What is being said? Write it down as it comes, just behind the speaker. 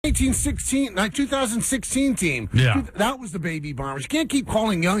2016 team. Yeah. That was the Baby Bombers. You can't keep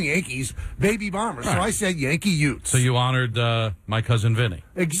calling young Yankees Baby Bombers. Right. So I said Yankee Utes. So you honored my cousin Vinny.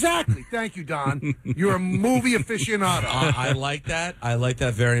 Exactly. Thank you, Don. You're a movie aficionado. I like that. I like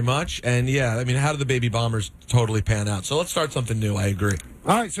that very much. And, yeah, I mean, how did the Baby Bombers totally pan out? So let's start something new. I agree.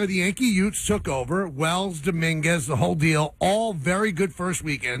 All right, so the Yankee Utes took over. Wells, Dominguez, the whole deal, all very good first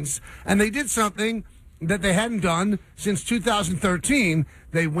weekends. And they did something that they hadn't done since 2013.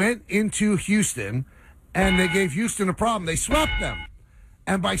 They went into Houston, and they gave Houston a problem. They swept them.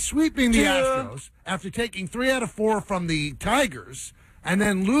 And by sweeping the Astros, after taking 3 out of 4 from the Tigers, and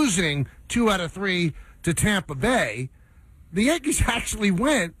then losing 2 out of 3 to Tampa Bay, the Yankees actually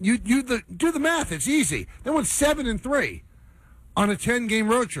went, do the math, it's easy. They went 7-3 on a 10-game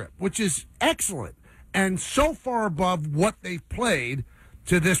road trip, which is excellent, and so far above what they've played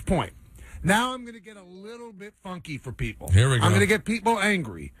to this point. Now I'm going to get a little bit funky for people. Here we go. I'm going to get people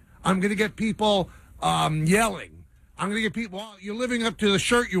angry. I'm going to get people yelling. I'm going to get people, oh, you're living up to the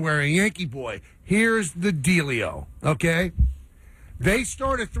shirt you're wearing, Yankee boy. Here's the dealio, okay? They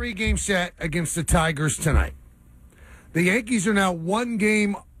start a 3-game set against the Tigers tonight. The Yankees are now 1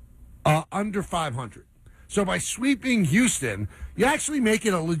 game under 500. So by sweeping Houston, you actually make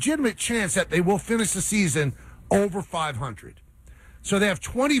it a legitimate chance that they will finish the season over 500. So they have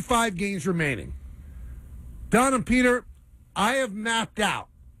 25 games remaining. Don and Peter, I have mapped out.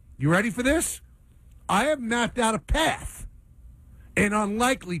 You ready for this? I have mapped out a path, an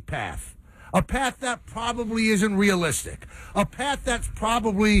unlikely path, a path that probably isn't realistic, a path that's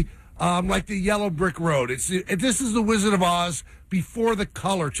probably like the yellow brick road. This is the Wizard of Oz before the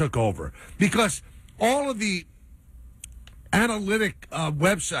color took over, because all of the analytic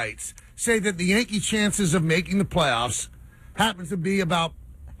websites say that the Yankee chances of making the playoffs happens to be about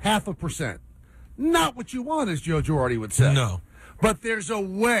 0.5%. Not what you want, as Joe Girardi would say. No. But there's a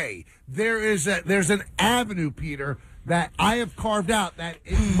way. There's an avenue, Peter, that I have carved out that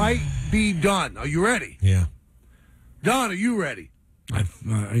it might be done. Are you ready? Yeah. Don, are you ready?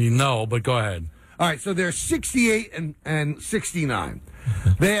 No, but go ahead. All right, so they're 68 and 69.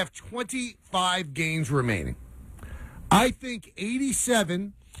 They have 25 games remaining. I think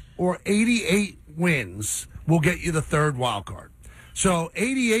 87 or 88 wins will get you the third wild card. So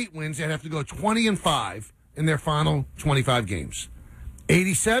 88 wins, they'd have to go 20-5 in their final 25 games.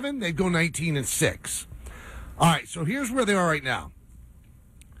 87, they'd go 19-6. All right, so here's where they are right now.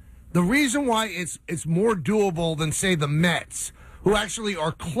 The reason why it's more doable than, say, the Mets, who actually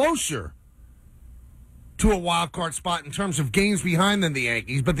are closer to a wild card spot in terms of games behind than the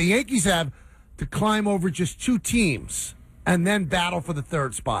Yankees, but the Yankees have to climb over just 2 teams and then battle for the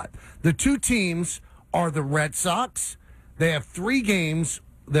third spot. The 2 teams are the Red Sox. They have 3 games.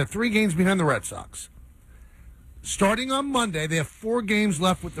 They're 3 games behind the Red Sox. Starting on Monday, they have 4 games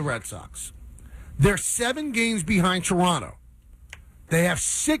left with the Red Sox. They're 7 games behind Toronto. They have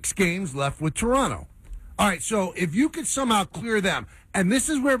 6 games left with Toronto. All right, so if you could somehow clear them, and this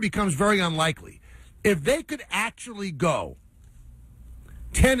is where it becomes very unlikely, if they could actually go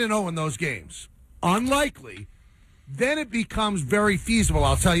 10-0 in those games, unlikely, then it becomes very feasible.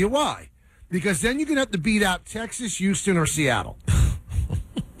 I'll tell you why. Because then you're going to have to beat out Texas, Houston, or Seattle.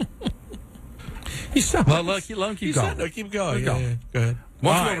 Well, let him keep going. No, keep going. Yeah. Go ahead.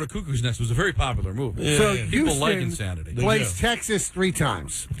 Walking Over to Cuckoo's Nest was a very popular movie. Yeah, So yeah. People Houston like insanity. plays Texas 3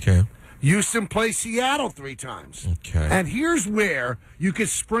 times. Okay. Houston plays Seattle 3 times. Okay. And here's where you could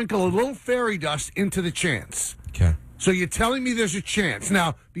sprinkle a little fairy dust into the chance. Okay. So you're telling me there's a chance.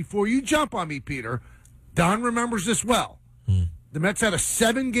 Now, before you jump on me, Peter, Don remembers this well. The Mets had a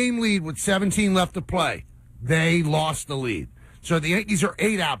 7-game lead with 17 left to play. They lost the lead. So the Yankees are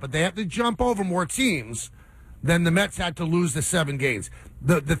 8 out, but they have to jump over more teams than the Mets had to lose the 7 games.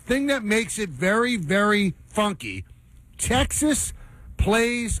 The thing that makes it very, very funky, Texas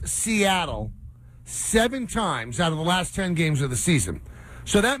plays Seattle 7 times out of the last 10 games of the season.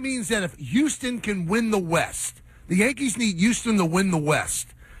 So that means that if Houston can win the West, the Yankees need Houston to win the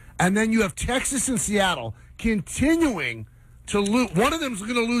West. And then you have Texas and Seattle continuing to lose. One of them is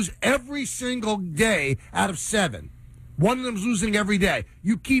going to lose every single day out of 7. One of them's losing every day.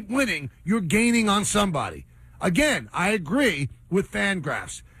 You keep winning, you're gaining on somebody. Again, I agree with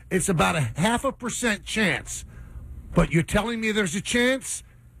Fangraphs. It's about a 0.5% chance. But you're telling me there's a chance?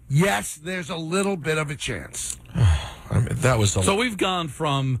 Yes, there's a little bit of a chance. I mean, that was So we've gone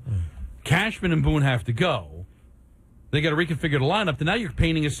from Cashman and Boone have to go They got to reconfigure the lineup. Then now you're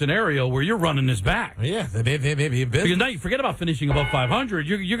painting a scenario where you're running this back. Yeah, they may be a bit. Because now you forget about finishing above 500.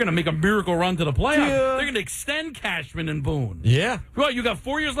 You're going to make a miracle run to the playoffs. Yeah. They're going to extend Cashman and Boone. Yeah. Well, you got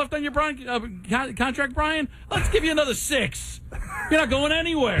 4 years left on your contract, Brian? Let's give you another 6. You're not going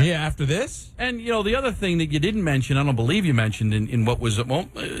anywhere. Yeah, after this? And, the other thing that you didn't mention, I don't believe you mentioned in what was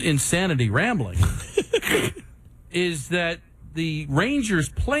insanity rambling, is that the Rangers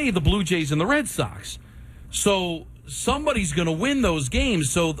play the Blue Jays and the Red Sox. So somebody's going to win those games.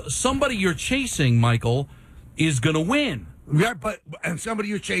 So somebody you're chasing, Michael, is going to win. Yeah, and somebody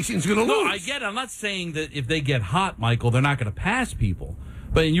you're chasing is going to lose. No, I get it. I'm not saying that if they get hot, Michael, they're not going to pass people.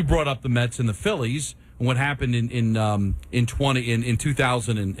 But you brought up the Mets and the Phillies and what happened in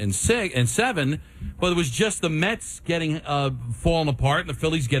 2007. But it was just the Mets getting falling apart and the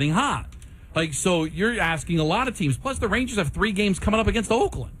Phillies getting hot. So you're asking a lot of teams. Plus, the Rangers have 3 games coming up against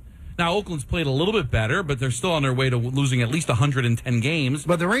Oakland. Now, Oakland's played a little bit better, but they're still on their way to losing at least 110 games.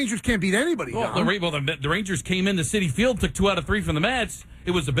 But the Rangers can't beat anybody. Well, the Rangers came into Citi Field, took 2 out of 3 from the Mets.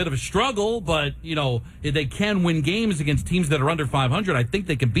 It was a bit of a struggle, but, they can win games against teams that are under 500. I think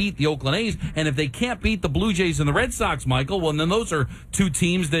they can beat the Oakland A's. And if they can't beat the Blue Jays and the Red Sox, Michael, well, then those are 2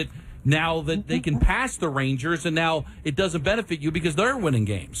 teams that now that they can pass the Rangers, and now it doesn't benefit you because they're winning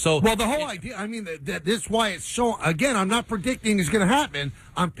games. So, well, the whole idea, this is why it's so, again, I'm not predicting it's going to happen.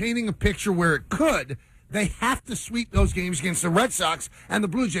 I'm painting a picture where it could. They have to sweep those games against the Red Sox and the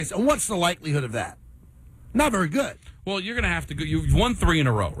Blue Jays. And what's the likelihood of that? Not very good. Well, you're going to have to go. You've won 3 in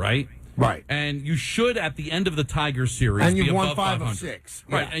a row, right? Right. And you should, at the end of the Tigers series, and you've be won above 5 500. of 6.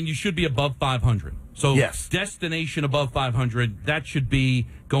 Right, Yeah. and you should be above 500. So, yes. Destination above 500, that should be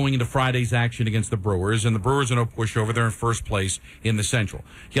going into Friday's action against the Brewers. And the Brewers are no pushover. They're in first place in the Central.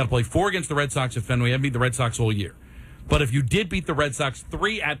 You got to play 4 against the Red Sox at Fenway. You haven't beat the Red Sox all year. But if you did beat the Red Sox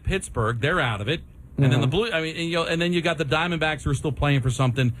 3 at Pittsburgh, they're out of it. And then the Blue, and then you got the Diamondbacks who are still playing for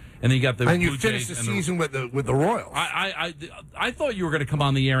something, and then you got the and Blue you finish Jays the season with the Royals. I thought you were going to come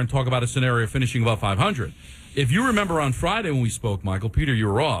on the air and talk about a scenario of finishing above 500. If you remember on Friday when we spoke, Michael, Peter, you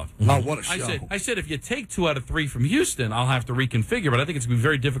were off. Oh, what a show! I said if you take 2 out of 3 from Houston, I'll have to reconfigure, but I think it's going to be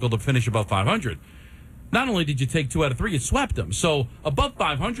very difficult to finish above 500. Not only did you take 2 out of 3, you swept them. So above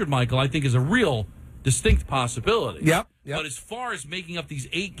 500, Michael, I think is a real distinct possibility. Yep. But as far as making up these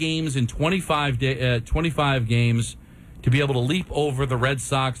 8 games in 25 games to be able to leap over the Red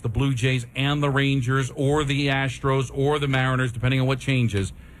Sox, the Blue Jays, and the Rangers, or the Astros, or the Mariners, depending on what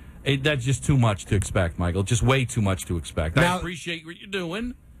changes, that's just too much to expect, Michael. Just way too much to expect. Now, I appreciate what you're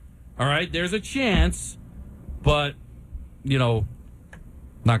doing. All right, there's a chance, but, not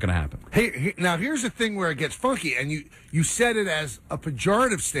going to happen. Hey, now here's the thing where it gets funky, and you said it as a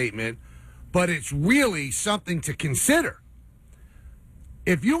pejorative statement, but it's really something to consider.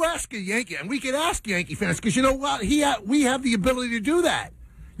 If you ask a Yankee, and we can ask Yankee fans, because you know what? We have the ability to do that.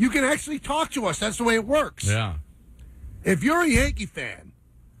 You can actually talk to us. That's the way it works. Yeah. If you're a Yankee fan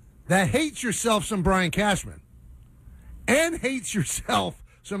that hates yourself some Brian Cashman and hates yourself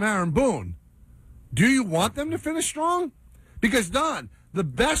some Aaron Boone, do you want them to finish strong? Because, Don, the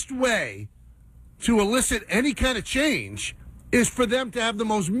best way to elicit any kind of change is for them to have the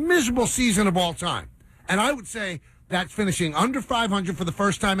most miserable season of all time. And I would say that's finishing under 500 for the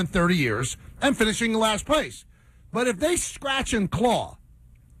first time in 30 years and finishing in last place. But if they scratch and claw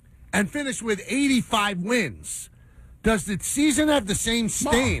and finish with 85 wins, does the season have the same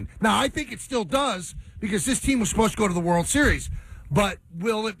stain? Now, I think it still does because this team was supposed to go to the World Series. But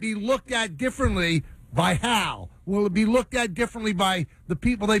will it be looked at differently by Hal? Will it be looked at differently by the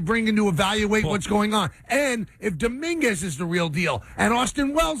people they bring in to evaluate what's going on? And if Dominguez is the real deal, and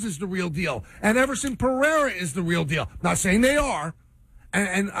Austin Wells is the real deal, and Everson Pereira is the real deal, not saying they are,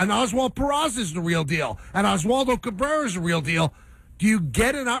 and Oswald Peraza is the real deal, and Oswaldo Cabrera is the real deal, do you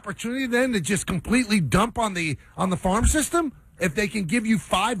get an opportunity then to just completely dump on the farm system if they can give you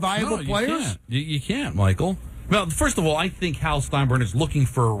 5 viable players? You can't, Michael. Well, first of all, I think Hal Steinbrenner is looking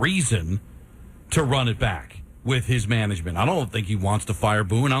for a reason to run it back with his management. I don't think he wants to fire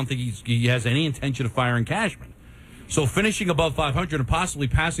Boone. I don't think he has any intention of firing Cashman. So finishing above 500 and possibly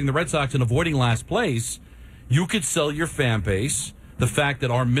passing the Red Sox and avoiding last place, you could sell your fan base the fact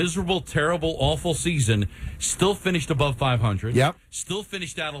that our miserable, terrible, awful season still finished above 500, still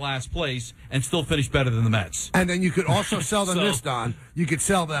finished out of last place, and still finished better than the Mets. And then you could also sell them this, Don. You could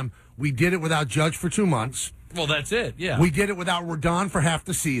sell them, we did it without Judge for 2 months. Well, that's it, yeah. We did it without Rodon for half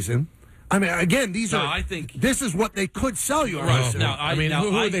the season. I mean, again, this is what they could sell you. Right.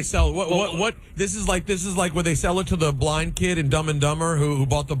 Who would they sell? What? This is like where they sell it to the blind kid in Dumb and Dumber who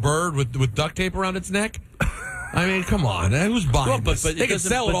bought the bird with duct tape around its neck. I mean, come on. Who's buying this? They can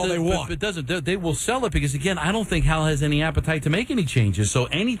sell it all they want. But they will sell it because, again, I don't think Hal has any appetite to make any changes. So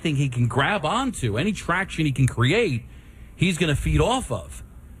anything he can grab onto, any traction he can create, he's going to feed off of.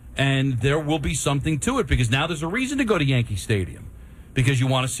 And there will be something to it because now there's a reason to go to Yankee Stadium because you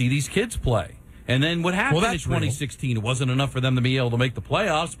want to see these kids play. And then what happened in 2016, it wasn't enough for them to be able to make the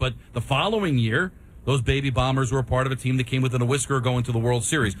playoffs, but the following year, those baby Bombers were a part of a team that came within a whisker of going to the World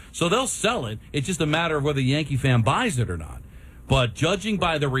Series. So they'll sell it. It's just a matter of whether the Yankee fan buys it or not. But judging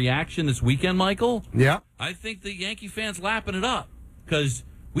by the reaction this weekend, Michael, I think the Yankee fans lapping it up because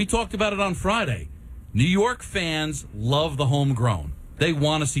we talked about it on Friday. New York fans love the homegrown. They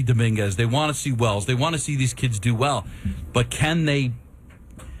want to see Dominguez. They want to see Wells. They want to see these kids do well. But can they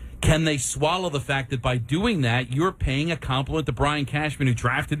swallow the fact that by doing that, you're paying a compliment to Brian Cashman, who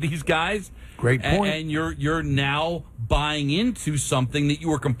drafted these guys? Great point. And you're now buying into something that you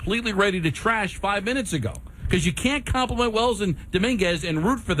were completely ready to trash 5 minutes ago. Because you can't compliment Wells and Dominguez and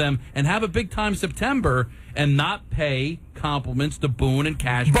root for them and have a big-time September and not pay compliments to Boone and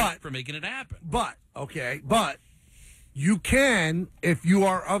Cashman for making it happen. But you can, if you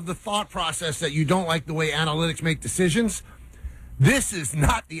are of the thought process that you don't like the way analytics make decisions. This is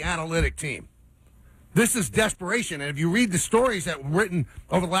not the analytic team. This is desperation. And if you read the stories that were written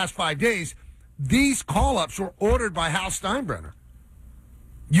over the last 5 days, these call-ups were ordered by Hal Steinbrenner.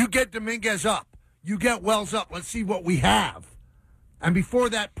 You get Dominguez up. You get Wells up. Let's see what we have. And before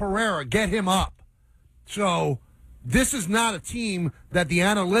that, Pereira, get him up. So this is not a team that the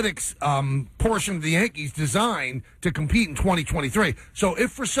analytics portion of the Yankees designed to compete in 2023. So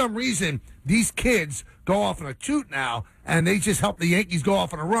if for some reason these kids go off on a toot now and they just help the Yankees go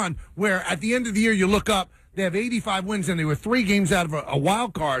off on a run, where at the end of the year you look up, they have 85 wins and they were 3 games out of a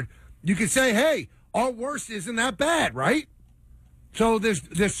wild card, you could say, hey, our worst isn't that bad, right? So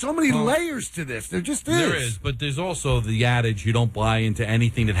there's so many layers to this. There just is. There is, but there's also the adage you don't buy into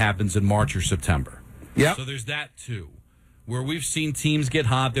anything that happens in March or September. Yeah. So there's that, too, where we've seen teams get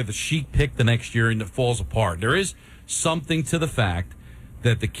hot. They're the chic pick the next year, and it falls apart. There is something to the fact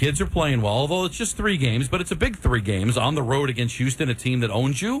that the kids are playing well, although it's just 3 games, but it's a big 3 games on the road against Houston, a team that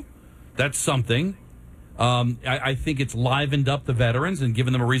owns you. That's something. I think it's livened up the veterans and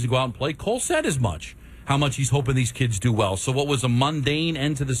given them a reason to go out and play. Cole said as much, how much he's hoping these kids do well. So what was a mundane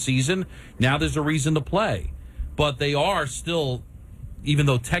end to the season, now there's a reason to play. But they are still, even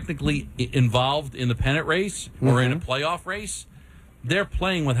though technically involved in the pennant race or in a playoff race, they're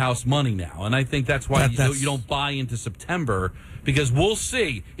playing with house money now. And I think that's why you don't buy into September, because we'll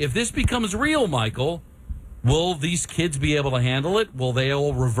see. If this becomes real, Michael, will these kids be able to handle it? Will they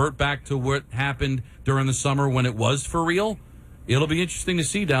all revert back to what happened during the summer when it was for real? It'll be interesting to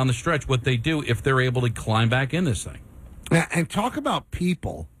see down the stretch what they do if they're able to climb back in this thing. And talk about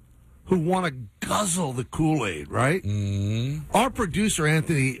people who want to guzzle the Kool-Aid, right? Mm-hmm. Our producer,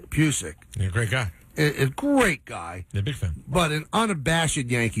 Anthony Pusick. Yeah, great guy. A great guy. Yeah, big fan. But an unabashed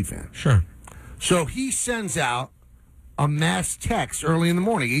Yankee fan. Sure. So he sends out a mass text early in the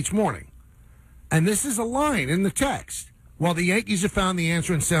morning, each morning. And this is a line in the text. Well, the Yankees have found the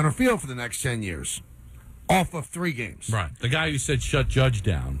answer in center field for the next 10 years. Off of 3 games. Right. The guy who said shut Judge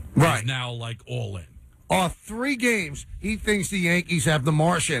down is now like all in. Off 3 games, he thinks the Yankees have the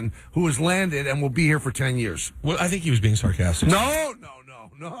Martian who has landed and will be here for 10 years. Well, I think he was being sarcastic. No,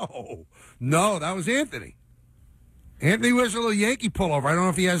 that was Anthony. Anthony wears a little Yankee pullover. I don't know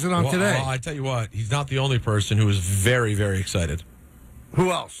if he has it on today. Well, I tell you what, he's not the only person who is very, very excited.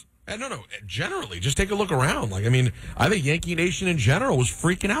 Who else? No. Generally, just take a look around. I think Yankee Nation in general was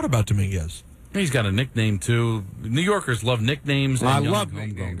freaking out about Dominguez. He's got a nickname, too. New Yorkers love nicknames. I love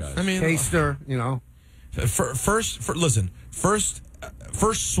nicknames. Guys. Taster, you know. First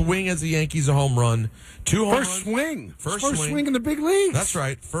swing as the Yankees a home run. 2 home First runs. First swing in the big leagues. That's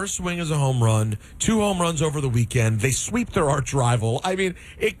right. First swing is a home run. 2 home runs over the weekend. They sweep their arch rival. I mean,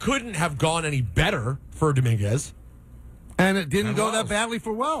 it couldn't have gone any better for Dominguez. And it didn't go that badly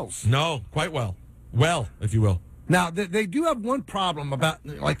for Wells. No, quite well. Well, if you will. Now, they do have one problem about,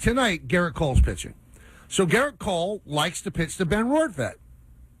 like tonight, Garrett Cole's pitching. So Garrett Cole likes to pitch to Ben Rortvedt.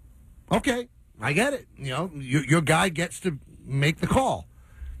 Okay, I get it. You know, your guy gets to make the call.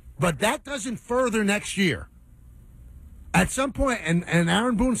 But that doesn't further next year. At some point, and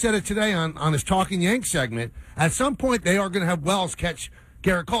Aaron Boone said it today on his Talking Yanks segment, at some point they are going to have Wells catch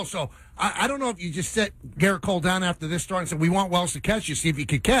Garrett Cole. So I don't know if you just set Garrett Cole down after this start and said, we want Wells to catch you, see if he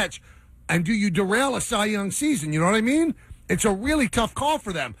could catch. And do you derail a Cy Young season? You know what I mean? It's a really tough call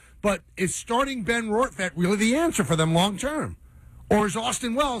for them. But is starting Ben Rortvedt really the answer for them long term? Or is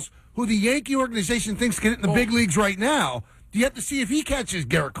Austin Wells, who the Yankee organization thinks can hit in the big leagues right now, You have to see if he catches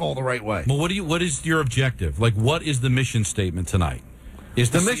Garrett Cole the right way. Well, what is your objective? Like, what is the mission statement tonight? Is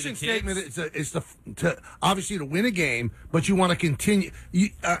the mission statement is to obviously to win a game, but you want to continue.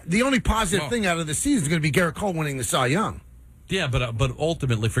 The only positive thing out of the season is going to be Garrett Cole winning the Cy Young. Yeah, but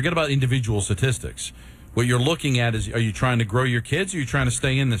ultimately, forget about individual statistics. What you're looking at is, are you trying to grow your kids, or are you trying to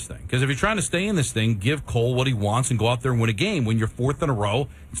stay in this thing? Because if you're trying to stay in this thing, give Cole what he wants and go out there and win a game. When you're fourth in a row,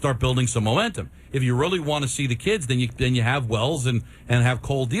 and start building some momentum. If you really want to see the kids, then you have Wells and have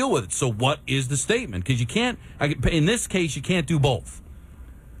Cole deal with it. So what is the statement? Because you can't, in this case, you can't do both.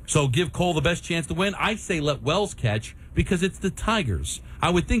 So give Cole the best chance to win. I say let Wells catch because it's the Tigers. I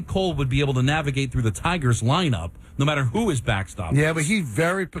would think Cole would be able to navigate through the Tigers lineup no matter who his backstop is. Yeah, but he's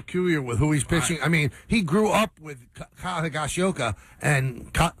very peculiar with who he's pitching. I mean, he grew up with Kyle Higashioka,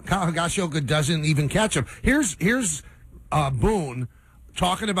 and Kyle Higashioka doesn't even catch him. Here's Boone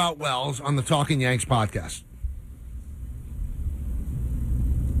talking about Wells on the Talking Yanks podcast.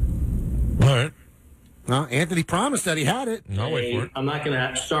 All right. Anthony promised that he had it. No, wait for it. I'm not going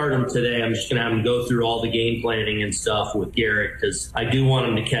to start him today. I'm just going to have him go through all the game planning and stuff with Garrett because I do want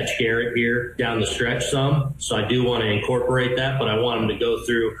him to catch Garrett here down the stretch some. So I do want to incorporate that, but I want him to go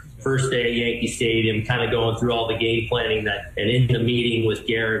through first day at Yankee Stadium, kind of going through all the game planning and in the meeting with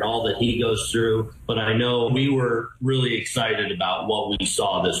Garrett, all that he goes through. But I know we were really excited about what we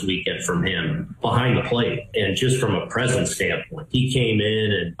saw this weekend from him behind the plate. And just from a presence standpoint, he came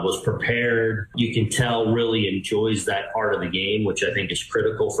in and was prepared. You can tell really enjoys that part of the game, which I think is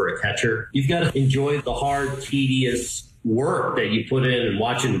critical for a catcher. You've got to enjoy the hard, tedious work that you put in and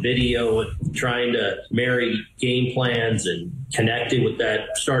watching video and trying to marry game plans and connecting with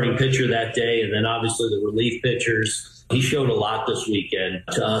that starting pitcher that day. And then obviously the relief pitchers. He showed a lot this weekend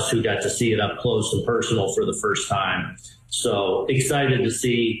to us who got to see it up close and personal for the first time. So excited to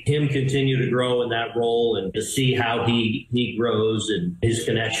see him continue to grow in that role and to see how he grows and his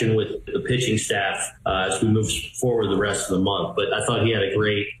connection with the pitching staff as we move forward the rest of the month. But I thought he had a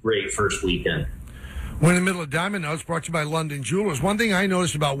great first weekend. We're in the middle of Diamond Notes, brought to you by London Jewelers. One thing I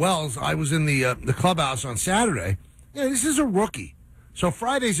noticed about Wells, I was in the clubhouse on Saturday. Yeah, this is a rookie. So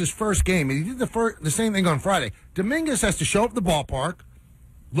Friday's his first game, and he did the same thing on Friday. Dominguez has to show up at the ballpark,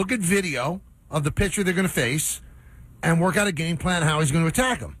 look at video of the pitcher they're going to face, and work out a game plan how he's going to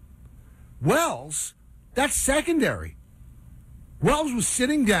attack him. Wells, that's secondary. Wells was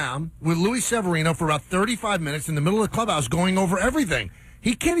sitting down with Luis Severino for about 35 minutes in the middle of the clubhouse going over everything.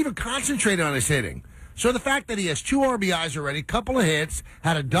 He can't even concentrate on his hitting. So the fact that he has 2 RBIs already, a couple of hits,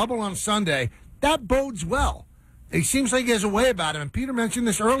 had a double on Sunday, that bodes well. It seems like he has a way about him. And Peter mentioned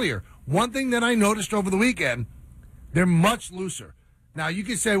this earlier. One thing that I noticed over the weekend, they're much looser. Now, you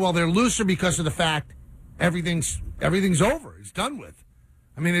could say, well, they're looser because of the fact everything's over. It's done with.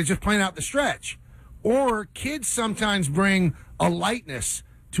 I mean, they're just playing out the stretch. Or kids sometimes bring a lightness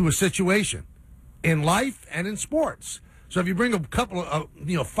to a situation in life and in sports. So if you bring a couple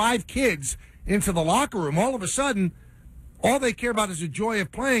of, 5 kids into the locker room, all of a sudden, all they care about is the joy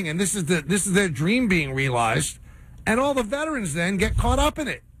of playing, and this is their dream being realized, and all the veterans then get caught up in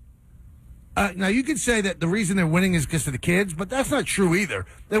it. Now, you could say that the reason they're winning is because of the kids, but that's not true either.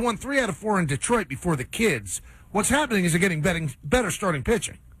 They won 3 out of 4 in Detroit before the kids. What's happening is they're getting better starting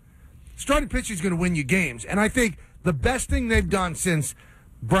pitching. Starting pitching is going to win you games, and I think the best thing they've done since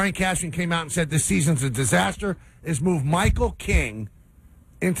Brian Cashman came out and said this season's a disaster is move Michael King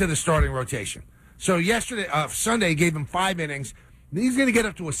into the starting rotation. So Sunday, gave him 5 innings. He's going to get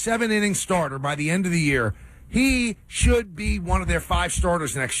up to a 7-inning starter by the end of the year. He should be one of their 5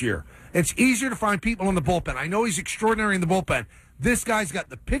 starters next year. It's easier to find people in the bullpen. I know he's extraordinary in the bullpen. This guy's got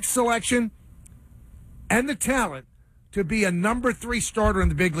the pitch selection and the talent to be a number 3 starter in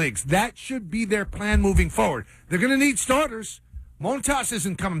the big leagues. That should be their plan moving forward. They're going to need starters. Montas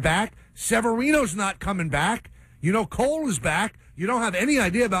isn't coming back. Severino's not coming back. Cole is back. You don't have any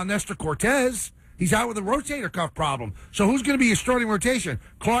idea about Nestor Cortez. He's out with a rotator cuff problem. So who's going to be your starting rotation?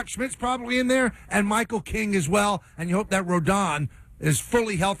 Clark Schmidt's probably in there, and Michael King as well. And you hope that Rodon is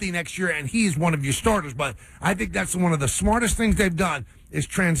fully healthy next year, and he's one of your starters. But I think that's one of the smartest things they've done is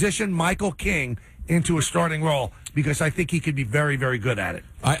transition Michael King into a starting role because I think he could be very, very good at it.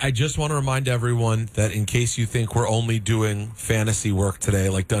 I just want to remind everyone that in case you think we're only doing fantasy work today,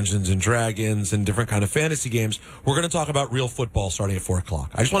 like Dungeons and Dragons and different kind of fantasy games, we're going to talk about real football starting at 4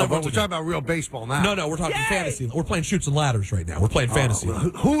 o'clock. I just want to. We're talking about real baseball now. No, we're talking fantasy. We're playing Chutes and Ladders right now. We're playing fantasy.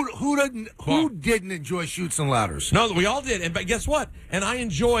 Who didn't enjoy Chutes and Ladders? No, we all did. But guess what? And I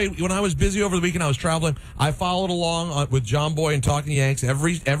enjoy when I was busy over the weekend. I was traveling. I followed along with John Boy and Talking Yanks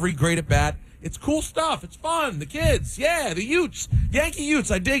every great at bat. It's cool stuff. It's fun. The kids, the Utes, Yankee Utes.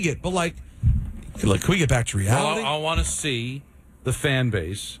 I dig it. But Like, can we get back to reality? Well, I want to see the fan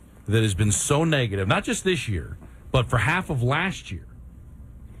base that has been so negative, not just this year, but for half of last year,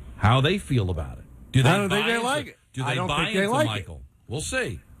 how they feel about it. Do they I don't think they like it. Do I they don't buy think they into like Michael? it. We'll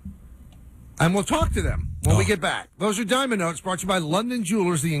see. And we'll talk to them when we get back. Those are Diamond Notes brought to you by London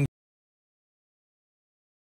Jewelers, the